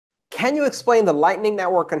can you explain the Lightning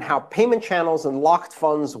Network and how payment channels and locked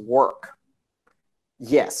funds work?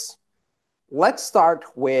 Yes. Let's start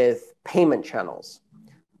with payment channels.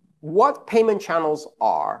 What payment channels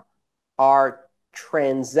are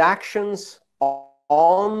transactions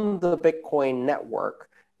on the Bitcoin network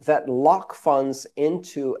that lock funds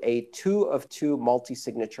into a 2 of 2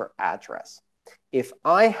 multi-signature address. If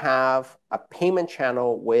I have a payment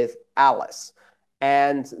channel with Alice,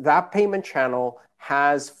 and that payment channel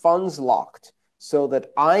has funds locked so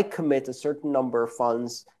that I commit a certain number of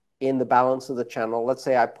funds in the balance of the channel. Let's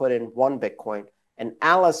say I put in 1 Bitcoin and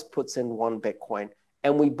Alice puts in 1 Bitcoin,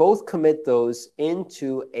 and we both commit those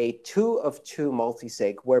into a 2 of 2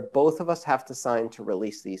 multisig where both of us have to sign to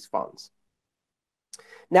release these funds.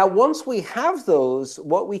 Now, once we have those,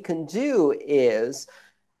 what we can do is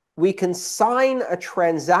we can sign a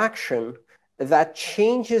transaction that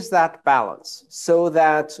changes that balance, so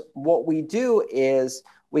that what we do is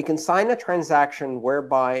we can sign a transaction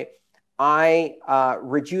whereby I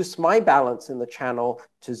reduce my balance in the channel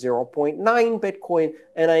to 0.9 Bitcoin,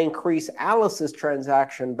 and I increase Alice's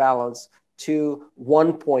transaction balance to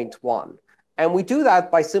 1.1. And we do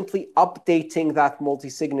that by simply updating that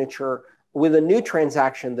multi-signature with a new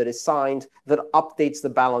transaction that is signed that updates the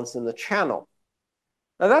balance in the channel.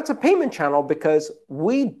 Now, that's a payment channel because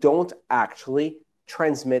we don't actually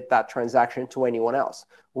transmit that transaction to anyone else.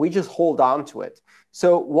 We just hold on to it.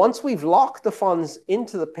 So once we've locked the funds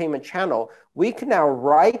into the payment channel, we can now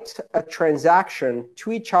write a transaction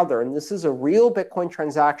to each other. And this is a real Bitcoin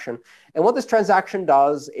transaction. And what this transaction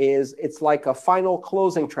does is it's like a final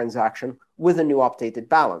closing transaction with a new updated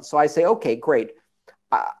balance. So I say, OK, great.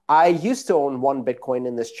 I used to own 1 Bitcoin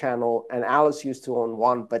in this channel, and Alice used to own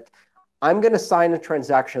 1. But I'm going to sign a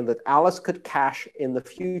transaction that Alice could cash in the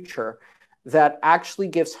future that actually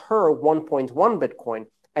gives her 1.1 Bitcoin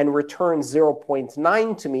and returns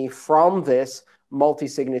 0.9 to me from this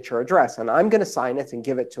multi-signature address. And I'm going to sign it and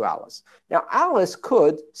give it to Alice. Now, Alice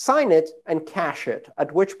could sign it and cash it,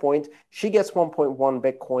 at which point she gets 1.1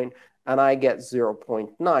 Bitcoin and I get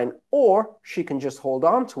 0.9. Or she can just hold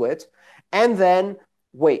on to it and then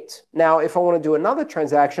wait. Now, if I want to do another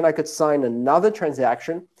transaction, I could sign another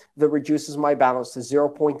transaction that reduces my balance to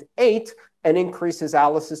 0.8 and increases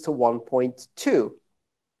Alice's to 1.2.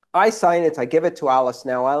 I sign it, I give it to Alice.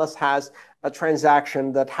 Now, Alice has a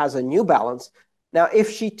transaction that has a new balance. Now,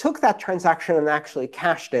 if she took that transaction and actually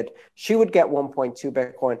cashed it, she would get 1.2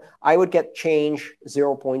 Bitcoin. I would get change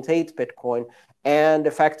 0.8 Bitcoin. And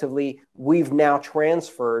effectively, we've now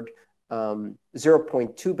transferred 0.2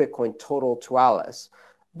 Bitcoin total to Alice.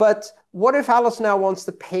 But what if Alice now wants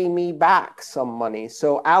to pay me back some money?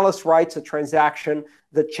 So Alice writes a transaction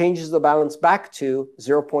that changes the balance back to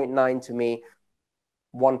 0.9 to me,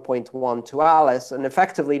 1.1 to Alice. And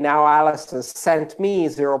effectively, now Alice has sent me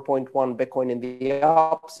 0.1 Bitcoin in the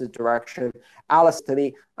opposite direction, Alice to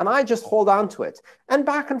me, and I just hold on to it. And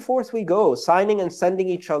back and forth we go, signing and sending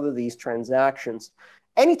each other these transactions.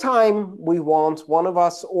 Anytime we want, one of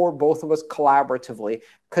us or both of us collaboratively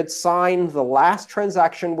could sign the last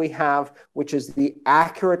transaction we have, which is the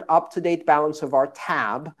accurate up-to-date balance of our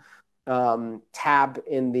tab, tab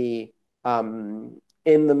in the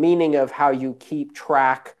meaning of how you keep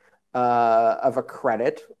track of a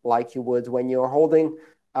credit, like you would when you're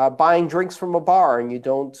buying drinks from a bar and you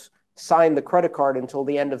don't sign the credit card until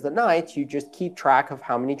the end of the night. You just keep track of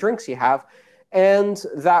how many drinks you have. And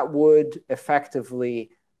that would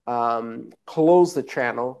effectively close the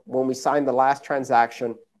channel when we sign the last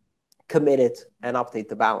transaction, commit it, and update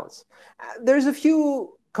the balance. There's a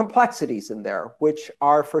few complexities in there, which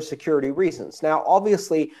are for security reasons. Now,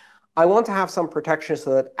 obviously, I want to have some protection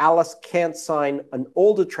so that Alice can't sign an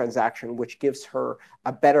older transaction, which gives her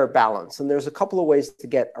a better balance. And there's a couple of ways to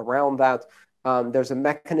get around that. There's a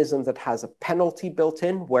mechanism that has a penalty built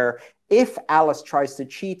in where if Alice tries to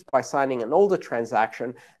cheat by signing an older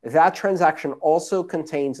transaction, that transaction also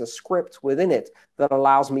contains a script within it that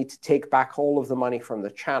allows me to take back all of the money from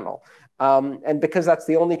the channel. And because that's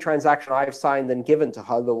the only transaction I've signed and given to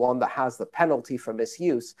her, the one that has the penalty for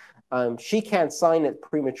misuse, she can't sign it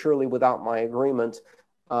prematurely without my agreement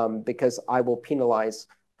because I will penalize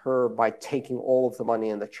her by taking all of the money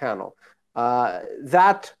in the channel.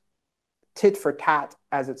 That tit for tat,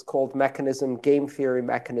 as it's called, mechanism, game theory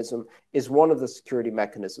mechanism, is one of the security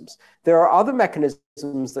mechanisms. There are other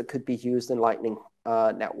mechanisms that could be used in Lightning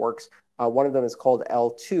networks. One of them is called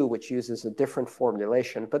L2, which uses a different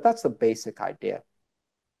formulation, but that's the basic idea.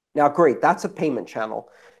 Now, great, that's a payment channel.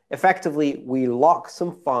 Effectively, we lock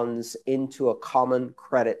some funds into a common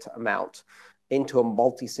credit amount, into a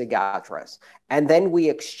multi-sig address. And then we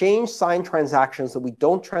exchange signed transactions that we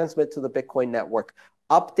don't transmit to the Bitcoin network,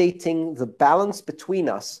 updating the balance between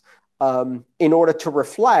us in order to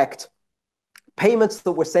reflect payments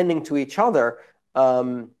that we're sending to each other.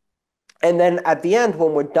 And then at the end,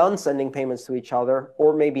 when we're done sending payments to each other,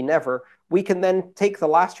 or maybe never, we can then take the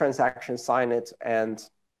last transaction, sign it, and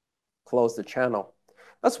close the channel.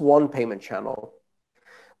 That's one payment channel.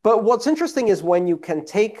 But what's interesting is when you can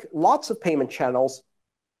take lots of payment channels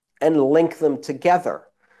and link them together.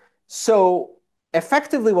 So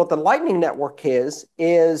effectively, what the Lightning Network is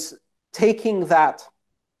taking that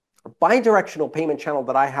bidirectional payment channel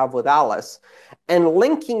that I have with Alice and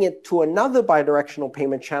linking it to another bidirectional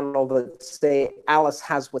payment channel that, say, Alice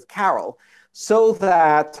has with Carol, so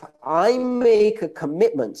that I make a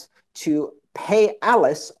commitment to pay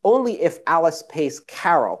Alice only if Alice pays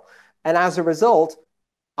Carol. And as a result,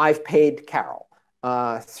 I've paid Carol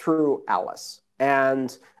through Alice.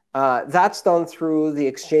 And that's done through the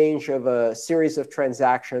exchange of a series of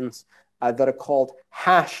transactions that are called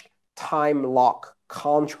hashed time lock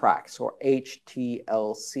contracts, or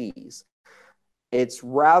HTLCs. It's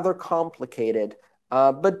rather complicated,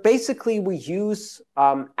 but basically we use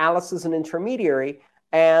Alice as an intermediary,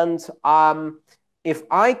 and if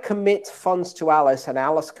I commit funds to Alice and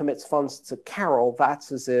Alice commits funds to Carol,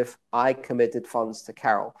 that's as if I committed funds to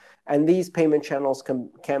Carol. And these payment channels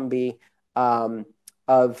can be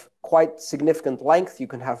of quite significant length. You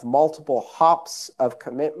can have multiple hops of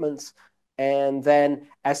commitments, and then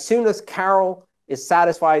as soon as Carol is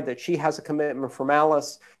satisfied that she has a commitment from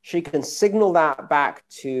Alice, she can signal that back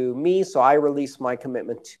to me, so I release my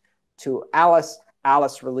commitment to Alice.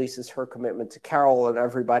 Alice releases her commitment to Carol, and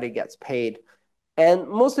everybody gets paid. And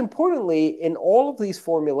most importantly, in all of these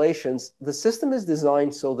formulations, the system is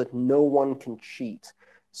designed so that no one can cheat,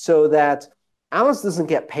 so that Alice doesn't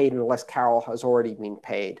get paid unless Carol has already been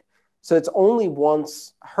paid. So it's only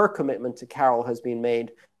once her commitment to Carol has been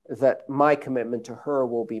made that my commitment to her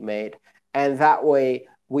will be made. And that way,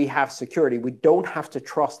 we have security. We don't have to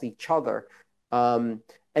trust each other. And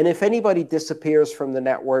if anybody disappears from the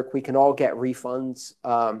network, we can all get refunds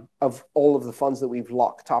of all of the funds that we've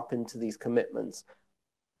locked up into these commitments.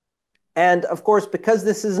 And of course, because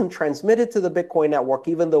this isn't transmitted to the Bitcoin network,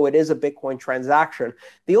 even though it is a Bitcoin transaction,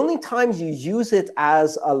 the only time you use it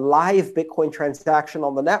as a live Bitcoin transaction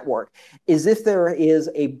on the network is if there is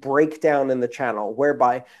a breakdown in the channel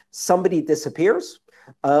whereby somebody disappears,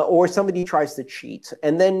 or somebody tries to cheat.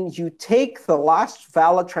 And then you take the last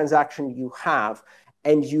valid transaction you have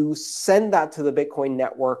and you send that to the Bitcoin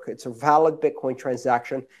network. It's a valid Bitcoin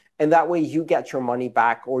transaction. And that way you get your money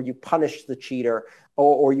back, or you punish the cheater,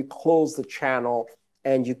 or you close the channel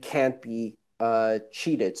and you can't be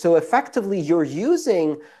cheated. So effectively, you're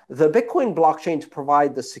using the Bitcoin blockchain to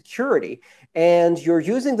provide the security. And you're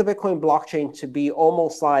using the Bitcoin blockchain to be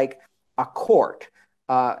almost like a court.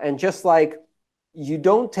 And just like you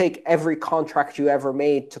don't take every contract you ever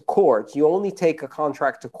made to court. You only take a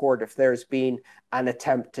contract to court if there's been an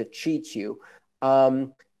attempt to cheat you.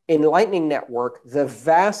 In Lightning Network, the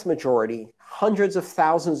vast majority, hundreds of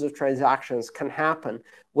thousands of transactions can happen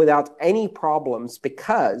without any problems,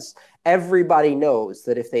 because everybody knows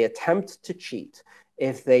that if they attempt to cheat,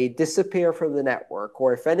 if they disappear from the network,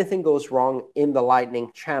 or if anything goes wrong in the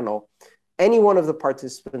Lightning channel, any one of the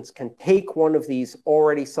participants can take one of these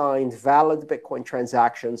already signed valid Bitcoin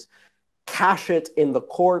transactions, cash it in the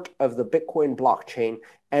court of the Bitcoin blockchain,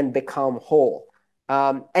 and become whole.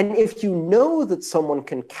 And if you know that someone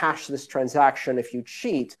can cash this transaction if you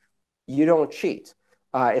cheat, you don't cheat,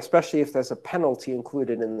 especially if there's a penalty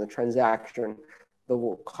included in the transaction that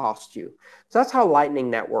will cost you. So that's how Lightning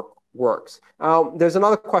Network works. There's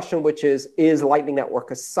another question, which is Lightning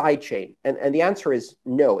Network a sidechain? And the answer is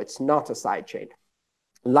no, it's not a sidechain.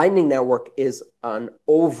 Lightning Network is an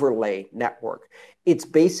overlay network. It's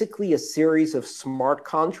basically a series of smart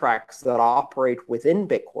contracts that operate within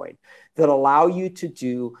Bitcoin that allow you to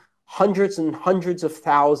do hundreds and hundreds of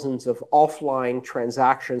thousands of offline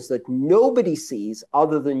transactions that nobody sees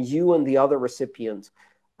other than you and the other recipient,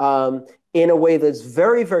 in a way that's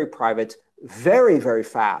very, very private, very, very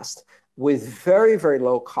fast, with very, very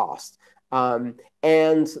low cost. And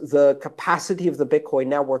the capacity of the Bitcoin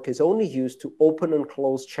network is only used to open and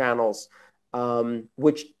close channels,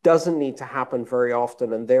 which doesn't need to happen very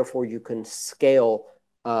often. And therefore, you can scale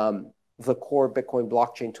the core Bitcoin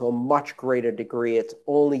blockchain to a much greater degree. It's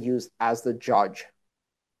only used as the judge.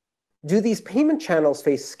 Do these payment channels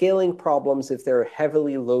face scaling problems if they're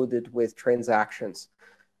heavily loaded with transactions?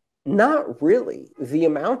 Not really. The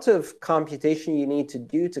amount of computation you need to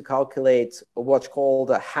do to calculate what's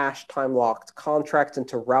called a hash time-locked contract and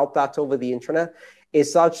to route that over the internet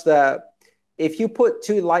is such that if you put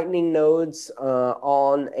two Lightning nodes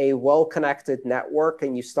on a well-connected network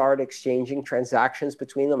and you start exchanging transactions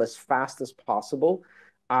between them as fast as possible,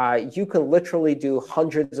 you can literally do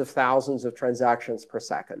hundreds of thousands of transactions per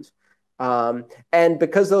second. And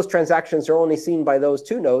because those transactions are only seen by those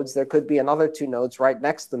two nodes, there could be another two nodes right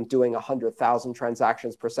next to them doing 100,000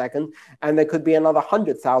 transactions per second. And there could be another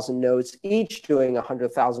 100,000 nodes each doing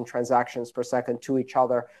 100,000 transactions per second to each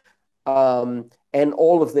other. And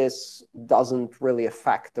all of this doesn't really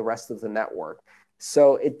affect the rest of the network.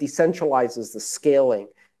 So it decentralizes the scaling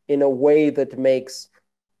in a way that makes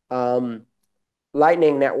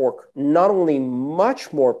Lightning Network not only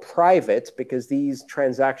much more private, because these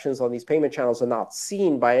transactions on these payment channels are not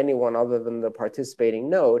seen by anyone other than the participating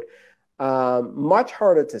node, much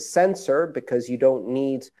harder to censor because you don't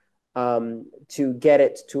need to get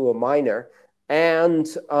it to a miner,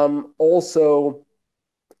 and also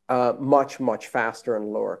much, much faster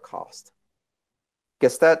and lower cost.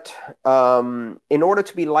 Guess that in order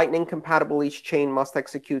to be Lightning compatible, each chain must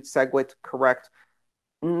execute SegWit, correct?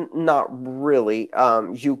 Not really.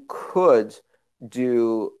 You could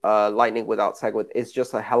do Lightning without SegWit. It's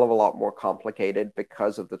just a hell of a lot more complicated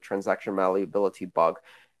because of the transaction malleability bug.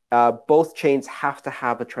 Both chains have to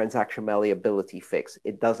have a transaction malleability fix.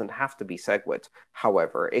 It doesn't have to be SegWit,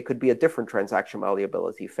 however. It could be a different transaction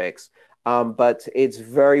malleability fix. But it's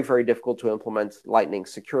very, very difficult to implement Lightning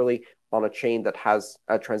securely on a chain that has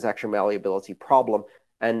a transaction malleability problem,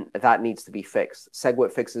 and that needs to be fixed.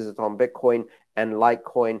 SegWit fixes it on Bitcoin, and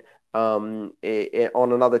Litecoin, on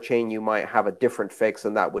another chain, you might have a different fix,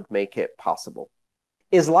 and that would make it possible.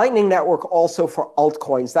 Is Lightning Network also for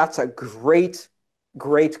altcoins? That's a great,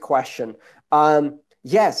 great question.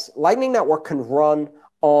 Yes, Lightning Network can run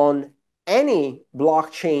on any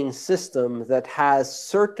blockchain system that has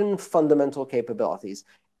certain fundamental capabilities.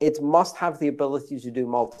 It must have the ability to do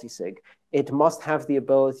multisig. It must have the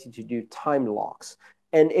ability to do time locks.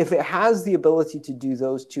 And if it has the ability to do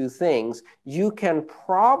those two things, you can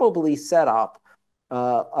probably set up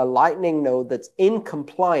a Lightning node that's in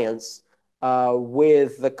compliance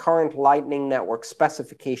with the current Lightning Network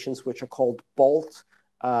specifications, which are called BOLT,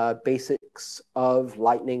 Basics of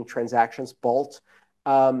Lightning Transactions, BOLT.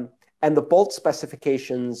 And the BOLT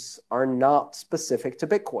specifications are not specific to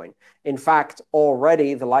Bitcoin. In fact,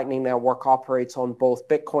 already the Lightning Network operates on both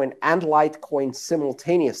Bitcoin and Litecoin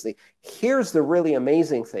simultaneously. Here's the really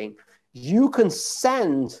amazing thing. You can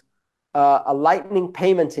send a Lightning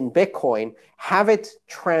payment in Bitcoin, have it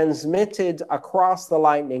transmitted across the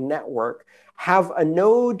Lightning Network, have a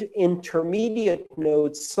node, intermediate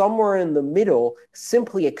node somewhere in the middle,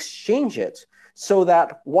 simply exchange it, so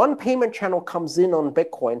that one payment channel comes in on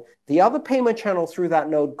Bitcoin, the other payment channel through that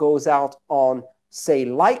node goes out on, say,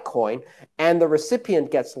 Litecoin, and the recipient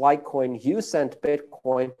gets Litecoin, you sent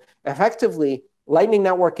Bitcoin. Effectively, Lightning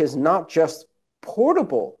Network is not just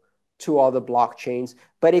portable to other blockchains,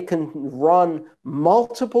 but it can run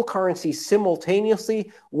multiple currencies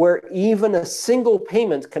simultaneously, where even a single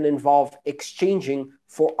payment can involve exchanging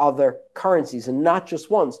for other currencies, and not just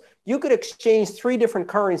once. You could exchange 3 different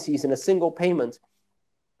currencies in a single payment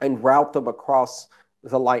and route them across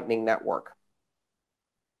the Lightning Network.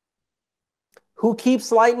 Who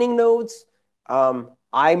keeps Lightning nodes?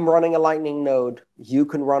 I'm running a Lightning node. You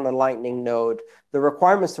can run a Lightning node. The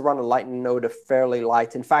requirements to run a Lightning node are fairly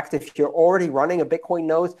light. In fact, if you're already running a Bitcoin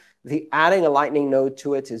node, adding a Lightning node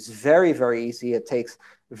to it is very, very easy. It takes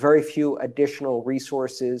very few additional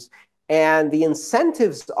resources. And the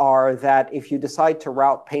incentives are that if you decide to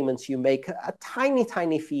route payments, you make a tiny,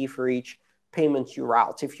 tiny fee for each payment you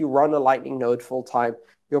route. If you run a Lightning node full time,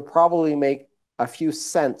 you'll probably make a few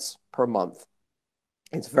cents per month.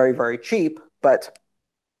 It's very, very cheap, but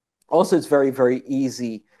also it's very, very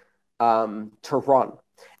easy to run.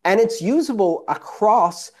 And it's usable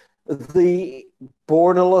across the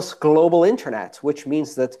borderless global internet, which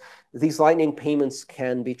means that these Lightning payments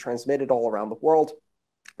can be transmitted all around the world.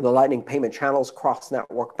 The Lightning payment channels cross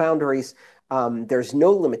network boundaries. There's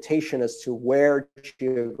no limitation as to where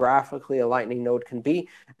geographically a Lightning node can be,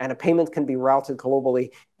 and a payment can be routed globally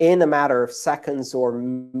in a matter of seconds or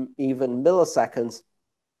even milliseconds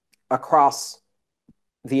across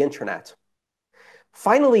the internet.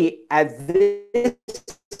 Finally, at this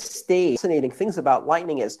stage, fascinating things about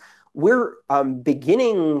Lightning is we're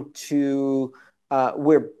beginning to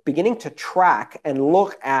track and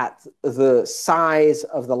look at the size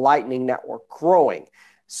of the Lightning Network growing.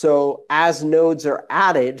 So as nodes are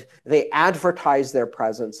added, they advertise their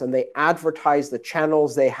presence, and they advertise the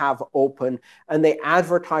channels they have open, and they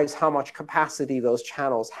advertise how much capacity those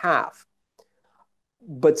channels have.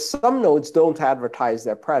 But some nodes don't advertise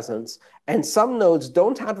their presence, and some nodes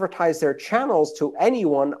don't advertise their channels to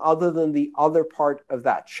anyone other than the other part of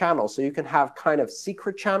that channel. So you can have kind of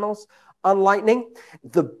secret channels on Lightning.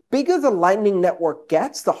 The bigger the Lightning network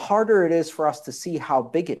gets, the harder it is for us to see how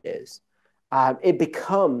big it is. It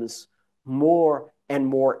becomes more and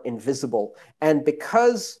more invisible. And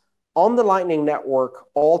because on the Lightning network,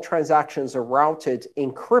 all transactions are routed,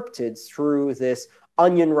 encrypted through this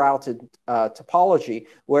onion routed topology,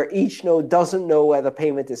 where each node doesn't know where the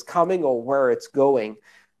payment is coming or where it's going.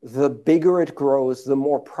 The bigger it grows, the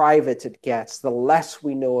more private it gets, the less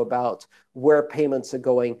we know about where payments are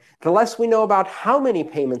going, the less we know about how many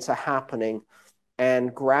payments are happening,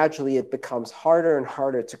 and gradually it becomes harder and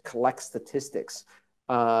harder to collect statistics.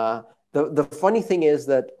 The funny thing is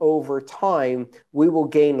that over time, we will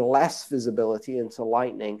gain less visibility into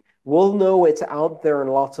Lightning. We'll know it's out there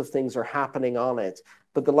and lots of things are happening on it,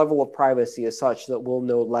 but the level of privacy is such that we'll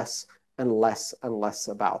know less and less and less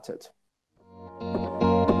about it.